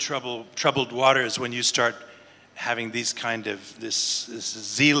really troubled waters when you start having these kind of, this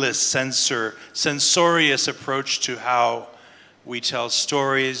zealous, censorious approach to how we tell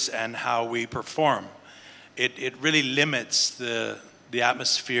stories and how we perform. It really limits the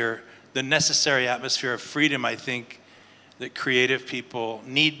atmosphere, the necessary atmosphere of freedom, I think, that creative people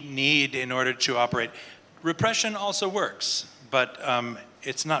need in order to operate. Repression also works, but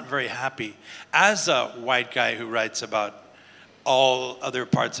it's not very happy. As a white guy who writes about all other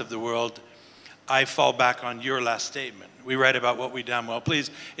parts of the world, I fall back on your last statement. We write about what we damn well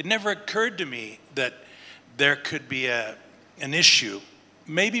please. It never occurred to me that there could be an issue,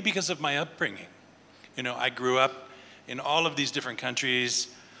 maybe because of my upbringing. I grew up in all of these different countries.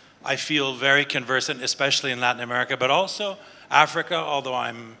 I feel very conversant, especially in Latin America, but also Africa, although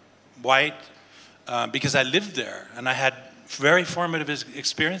I'm white, because I lived there and I had very formative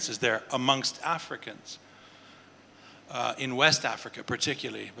experiences there amongst Africans, in West Africa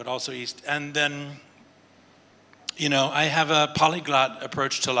particularly, but also East. And then, I have a polyglot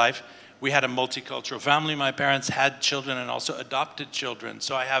approach to life. We had a multicultural family. My parents had children and also adopted children,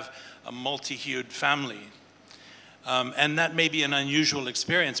 so I have a multi-hued family. And that may be an unusual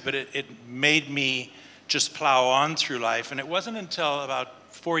experience, but it made me just plow on through life. And it wasn't until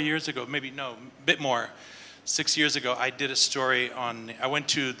about 4 years ago, maybe no, a bit more, 6 years ago, I did a story I went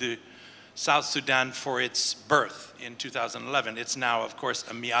to the South Sudan for its birth in 2011. It's now, of course,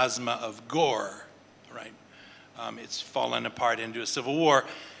 a miasma of gore, right? It's fallen apart into a civil war.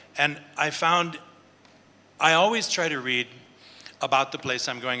 And I always try to read about the place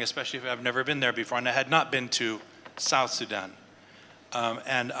I'm going, especially if I've never been there before, and I had not been to South Sudan.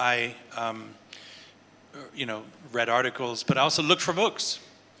 And I, read articles, but I also look for books.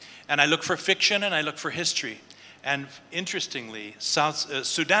 And I look for fiction and I look for history. And interestingly,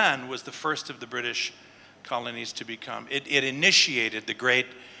 Sudan was the first of the British colonies to become, it initiated the great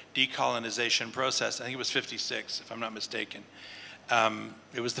decolonization process. I think it was 56, if I'm not mistaken.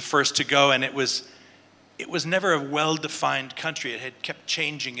 It was the first to go, and it was never a well-defined country. It had kept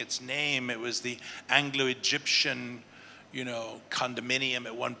changing its name. It was the Anglo-Egyptian, condominium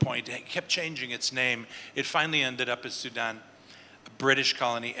at one point. It kept changing its name. It finally ended up as Sudan, a British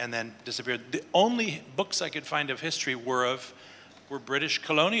colony, and then disappeared. The only books I could find of history were British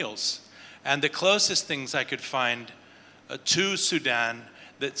colonials. And the closest things I could find to Sudan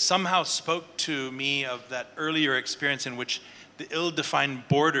that somehow spoke to me of that earlier experience in which the ill-defined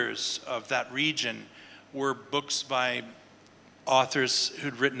borders of that region were books by authors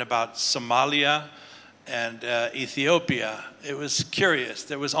who'd written about Somalia and Ethiopia. It was curious.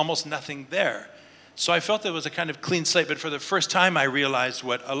 There was almost nothing there. So I felt there was a kind of clean slate, but for the first time I realized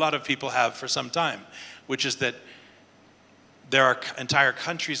what a lot of people have for some time, which is that there are entire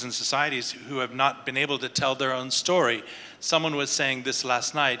countries and societies who have not been able to tell their own story. Someone was saying this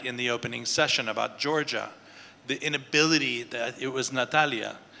last night in the opening session about Georgia, the inability, it was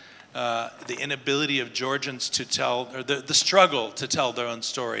Natalia, the inability of Georgians to tell, or the struggle to tell their own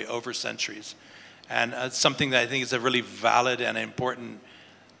story over centuries. And it's something that I think is a really valid and important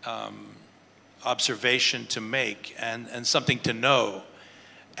observation to make and something to know.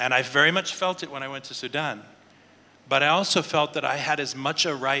 And I very much felt it when I went to Sudan. But I also felt that I had as much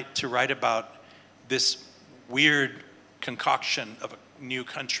a right to write about this weird concoction of a new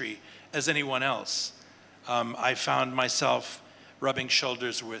country as anyone else. I found myself rubbing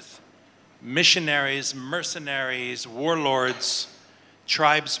shoulders with missionaries, mercenaries, warlords,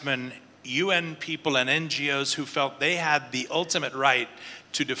 tribesmen, UN people, and NGOs who felt they had the ultimate right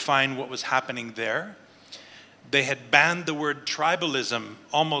to define what was happening there. They had banned the word tribalism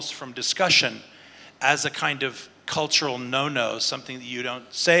almost from discussion as a kind of cultural no-no, something that you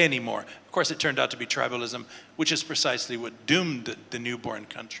don't say anymore. Of course, it turned out to be tribalism, which is precisely what doomed the newborn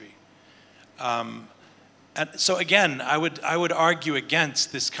country. And so again, I would argue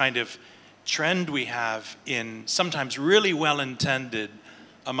against this kind of trend we have in sometimes really well-intended,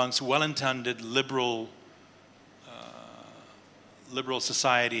 amongst well-intended liberal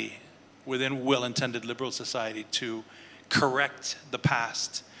society, within well-intended liberal society, to correct the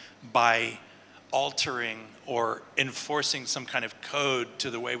past by altering or enforcing some kind of code to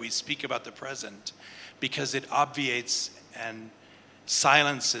the way we speak about the present, because it obviates and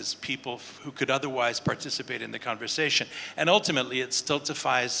silences people who could otherwise participate in the conversation. And ultimately, it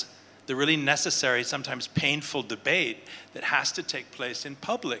stultifies the really necessary, sometimes painful debate that has to take place in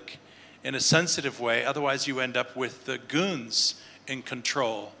public in a sensitive way. Otherwise, you end up with the goons in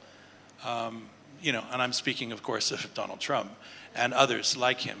control. You know, and I'm speaking, of course, of Donald Trump and others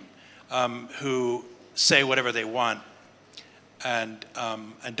like him, who say whatever they want and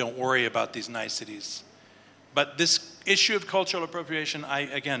don't worry about these niceties. But this issue of cultural appropriation,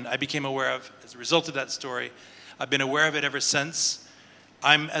 I became aware of as a result of that story. I've been aware of it ever since.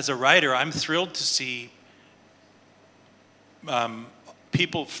 As a writer, I'm thrilled to see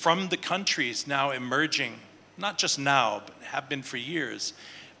people from the countries now emerging, not just now, but have been for years.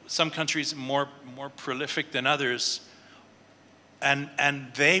 Some countries more prolific than others, and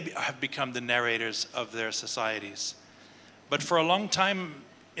they have become the narrators of their societies. But for a long time,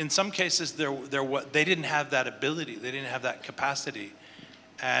 in some cases, they didn't have that ability, they didn't have that capacity,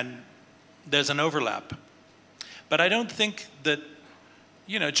 and there's an overlap. But I don't think that,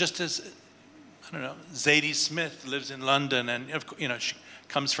 you know, just as, I don't know, Zadie Smith lives in London, and you know, she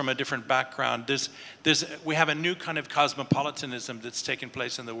comes from a different background. We have a new kind of cosmopolitanism that's taken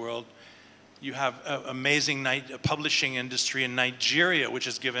place in the world. You have an amazing publishing industry in Nigeria, which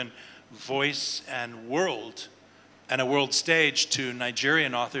has given voice and a world stage to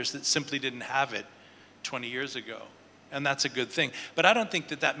Nigerian authors that simply didn't have it 20 years ago. And that's a good thing. But I don't think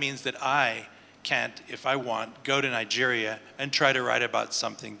that that means that I can't, if I want, go to Nigeria and try to write about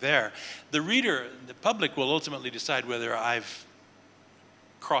something there. The reader, the public, will ultimately decide whether I've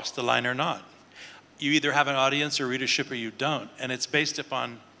crossed the line or not. You either have an audience or readership or you don't. And it's based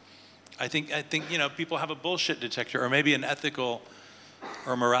upon, I think you know, people have a bullshit detector or maybe an ethical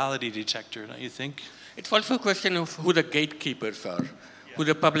or morality detector, don't you think? It's also a question of who the gatekeepers are, who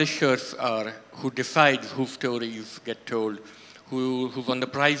the publishers are, who decides whose stories get told, who's on the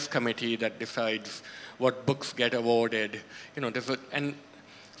prize committee that decides what books get awarded. You know, and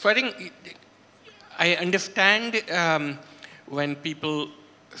so I think I understand when people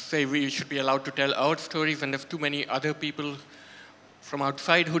say we should be allowed to tell our stories, and there's too many other people from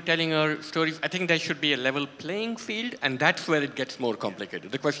outside who are telling our stories. I think there should be a level playing field, and that's where it gets more complicated.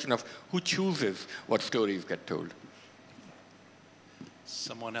 The question of who chooses what stories get told.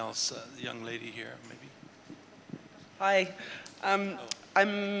 Someone else, a young lady here, maybe. Hi.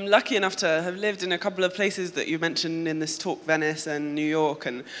 I'm lucky enough to have lived in a couple of places that you mentioned in this talk, Venice and New York.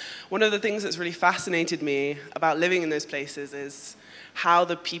 And one of the things that's really fascinated me about living in those places is how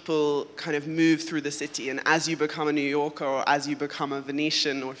the people kind of move through the city. And as you become a New Yorker, or as you become a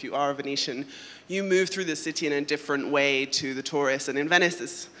Venetian, or if you are a Venetian, you move through the city in a different way to the tourists. And in Venice,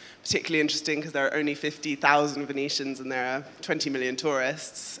 it's particularly interesting because there are only 50,000 Venetians and there are 20 million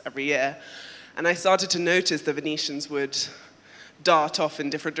tourists every year. And I started to notice the Venetians would dart off in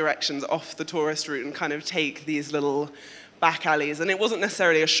different directions off the tourist route and kind of take these little back alleys. And it wasn't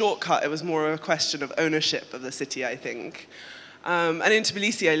necessarily a shortcut, it was more a question of ownership of the city, I think. And in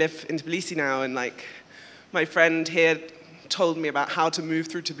Tbilisi, I live in Tbilisi now, and like my friend here told me about how to move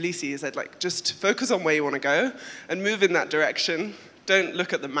through Tbilisi. He said, like, just focus on where you want to go and move in that direction. Don't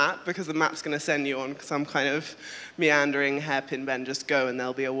look at the map, because the map's going to send you on some kind of meandering hairpin bend. Just go and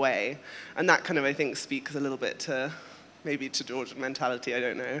there'll be a way. And that kind of, I think, speaks a little bit to maybe to Georgian mentality, I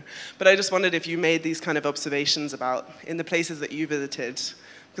don't know. But I just wondered if you made these kind of observations about in the places that you visited,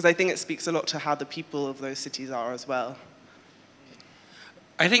 because I think it speaks a lot to how the people of those cities are as well.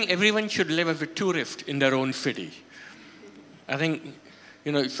 I think everyone should live as a tourist in their own city. I think,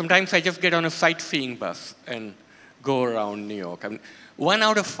 you know, sometimes I just get on a sightseeing bus and go around New York. I mean, 1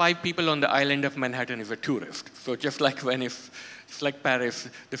 out of 5 people on the island of Manhattan is a tourist. So just like Venice, it's like Paris,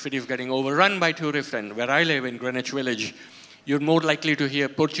 the city is getting overrun by tourists, and where I live in Greenwich Village, you're more likely to hear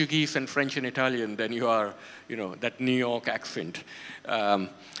Portuguese and French and Italian than you are, you know, that New York accent. I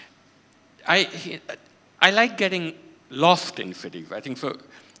like getting lost in cities. I think so.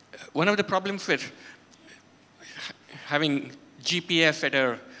 One of the problems with having GPS at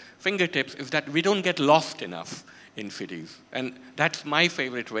our fingertips is that we don't get lost enough in cities. And that's my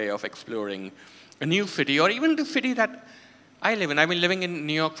favorite way of exploring a new city, or even the city that I live in. I've been living in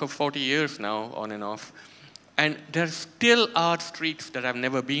New York for 40 years now, on and off. And there still are streets that I've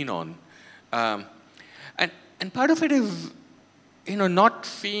never been on. And part of it is not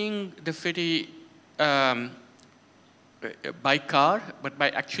seeing the city by car, but by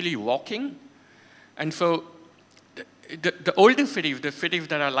actually walking. And so the older cities, the cities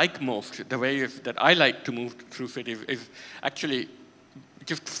that I like most, the ways that I like to move through cities is actually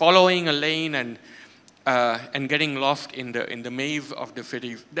just following a lane and getting lost in the maze of the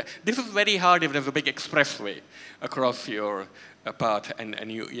cities. This is very hard if there's a big expressway across your path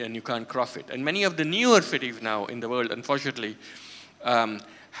and you can't cross it. And many of the newer cities now in the world, unfortunately,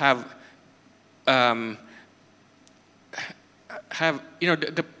 have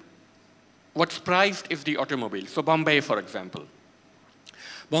what's prized is the automobile. So Bombay, for example.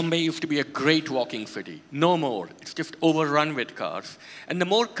 Bombay used to be a great walking city. No more. It's just overrun with cars. And the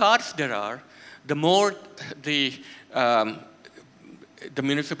more cars there are, the more the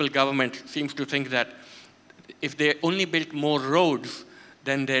municipal government seems to think that if they only built more roads,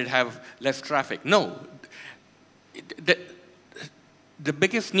 then they'd have less traffic. No. The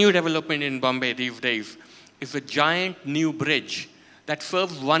biggest new development in Bombay these days is a giant new bridge that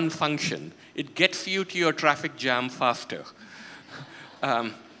serves one function. It gets you to your traffic jam faster.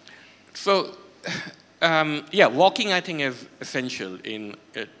 Walking, I think, is essential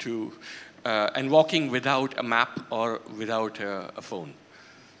and walking without a map or without a phone.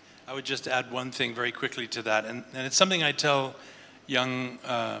 I would just add one thing very quickly to that, and it's something I tell young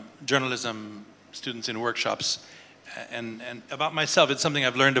journalism students in workshops, and about myself. It's something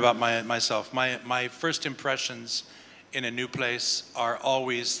I've learned about myself. My first impressions in a new place are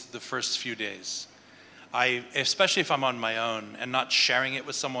always the first few days. Especially if I'm on my own and not sharing it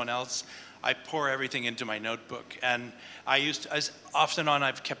with someone else, I pour everything into my notebook. And often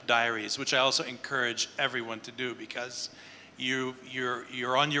I've kept diaries, which I also encourage everyone to do, because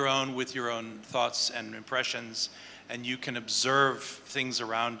you're on your own with your own thoughts and impressions, and you can observe things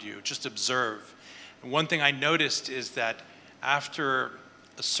around you. Just observe. And one thing I noticed is that after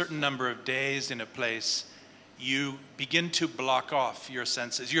a certain number of days in a place, you begin to block off your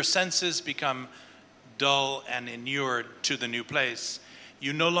senses. Your senses become dull and inured to the new place.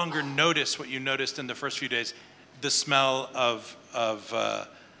 You no longer notice what you noticed in the first few days. The smell of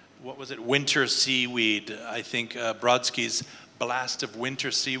what was it, winter seaweed. I think Brodsky's blast of winter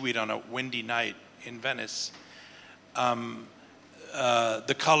seaweed on a windy night in Venice.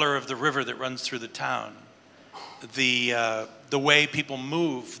 The color of the river that runs through the town. The way people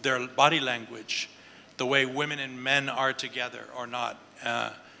move, their body language. The way women and men are together or not.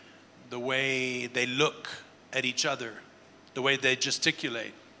 The way they look at each other. The way they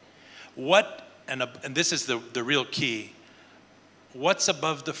gesticulate. And this is the real key, what's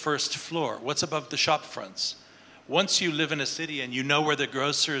above the first floor? What's above the shop fronts? Once you live in a city and you know where the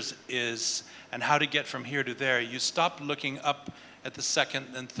grocer's is and how to get from here to there, you stop looking up at the second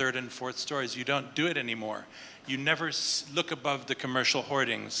and third and fourth stories. You don't do it anymore. You never look above the commercial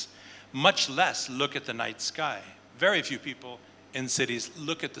hoardings, much less look at the night sky. Very few people in cities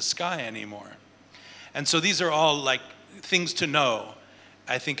look at the sky anymore. And so these are all like things to know,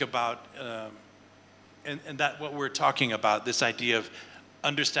 I think, about, and that what we're talking about, this idea of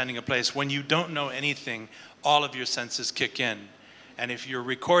understanding a place. When you don't know anything, all of your senses kick in. And if you're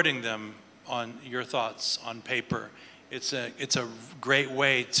recording them on your thoughts on paper, it's a great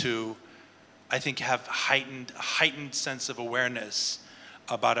way to, I think, have a heightened sense of awareness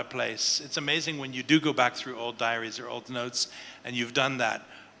about a place. It's amazing when you do go back through old diaries or old notes and you've done that,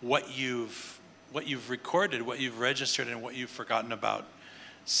 what you've recorded, what you've registered, and what you've forgotten about.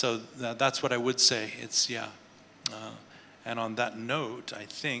 So that's what I would say. And on that note, I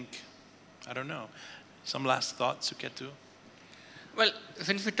think, I don't know, some last thoughts, Suketu? Well,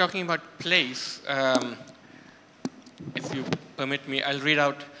 since we're talking about place, if you permit me, I'll read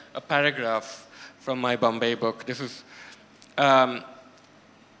out a paragraph from my Bombay book. This is,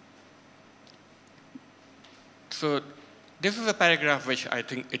 so this is a paragraph which I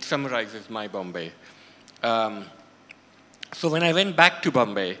think it summarizes my Bombay. So when I went back to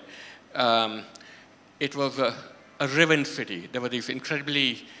Bombay, it was a riven city. There were these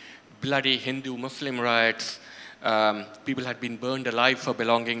incredibly bloody Hindu-Muslim riots. People had been burned alive for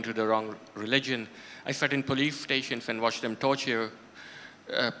belonging to the wrong religion. I sat in police stations and watched them torture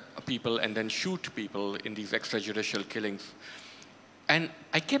people and then shoot people in these extrajudicial killings. And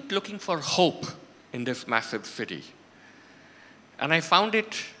I kept looking for hope in this massive city. And I found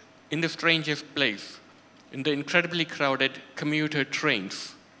it in the strangest place, in the incredibly crowded commuter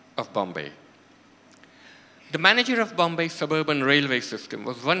trains of Bombay. The manager of Bombay's suburban railway system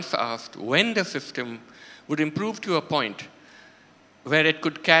was once asked when the system would improve to a point where it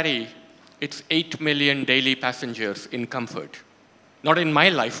could carry its 8 million daily passengers in comfort. Not in my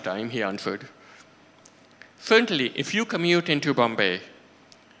lifetime, he answered. Certainly, if you commute into Bombay,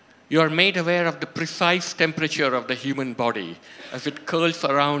 you are made aware of the precise temperature of the human body as it curls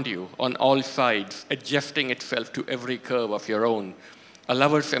around you on all sides, adjusting itself to every curve of your own. A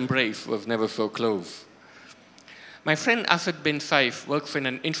lover's embrace was never so close. My friend Asad bin Saif works in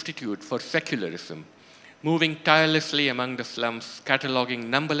an institute for secularism, moving tirelessly among the slums, cataloging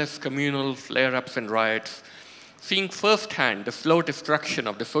numberless communal flare-ups and riots, seeing firsthand the slow destruction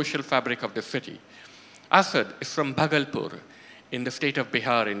of the social fabric of the city. Asad is from Bhagalpur, in the state of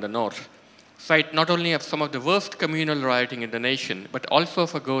Bihar in the north, site not only of some of the worst communal rioting in the nation, but also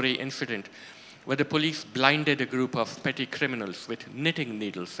of a gory incident where the police blinded a group of petty criminals with knitting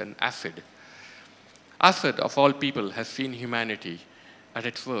needles and acid. Asad, of all people, has seen humanity at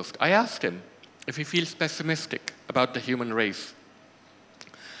its worst. I asked him if he feels pessimistic about the human race.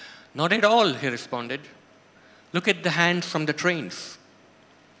 Not at all, he responded. Look at the hands from the trains.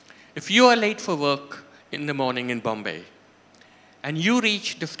 If you are late for work in the morning in Bombay, and you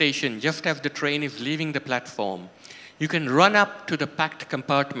reach the station just as the train is leaving the platform, you can run up to the packed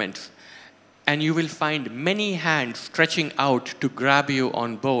compartments and you will find many hands stretching out to grab you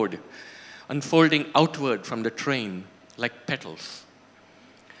on board, unfolding outward from the train like petals.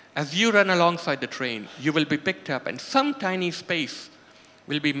 As you run alongside the train, you will be picked up and some tiny space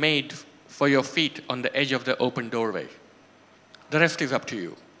will be made for your feet on the edge of the open doorway. The rest is up to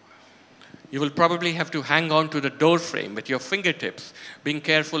you. You will probably have to hang on to the door frame with your fingertips, being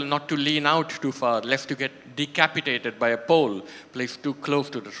careful not to lean out too far, lest you get decapitated by a pole placed too close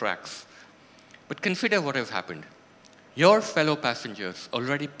to the tracks. But consider what has happened. Your fellow passengers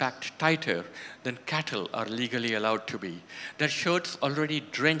already packed tighter than cattle are legally allowed to be. Their shirts already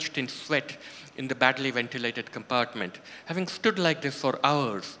drenched in sweat in the badly ventilated compartment. Having stood like this for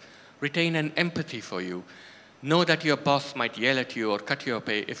hours, retain an empathy for you. Know that your boss might yell at you or cut your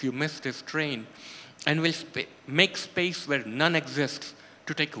pay if you miss this train, and will make space where none exists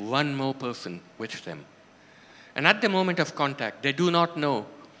to take one more person with them. And at the moment of contact, they do not know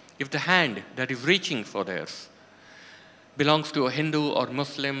if the hand that is reaching for theirs belongs to a Hindu or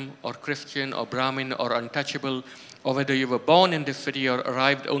Muslim or Christian or Brahmin or untouchable, or whether you were born in this city or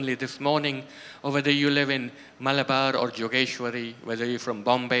arrived only this morning, or whether you live in Malabar or Jogeshwari, whether you're from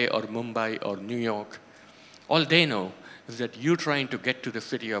Bombay or Mumbai or New York. All they know is that you're trying to get to the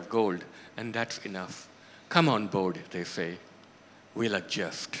city of gold, and that's enough. Come on board, they say. We'll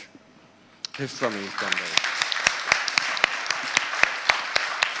adjust. This from East Bombay.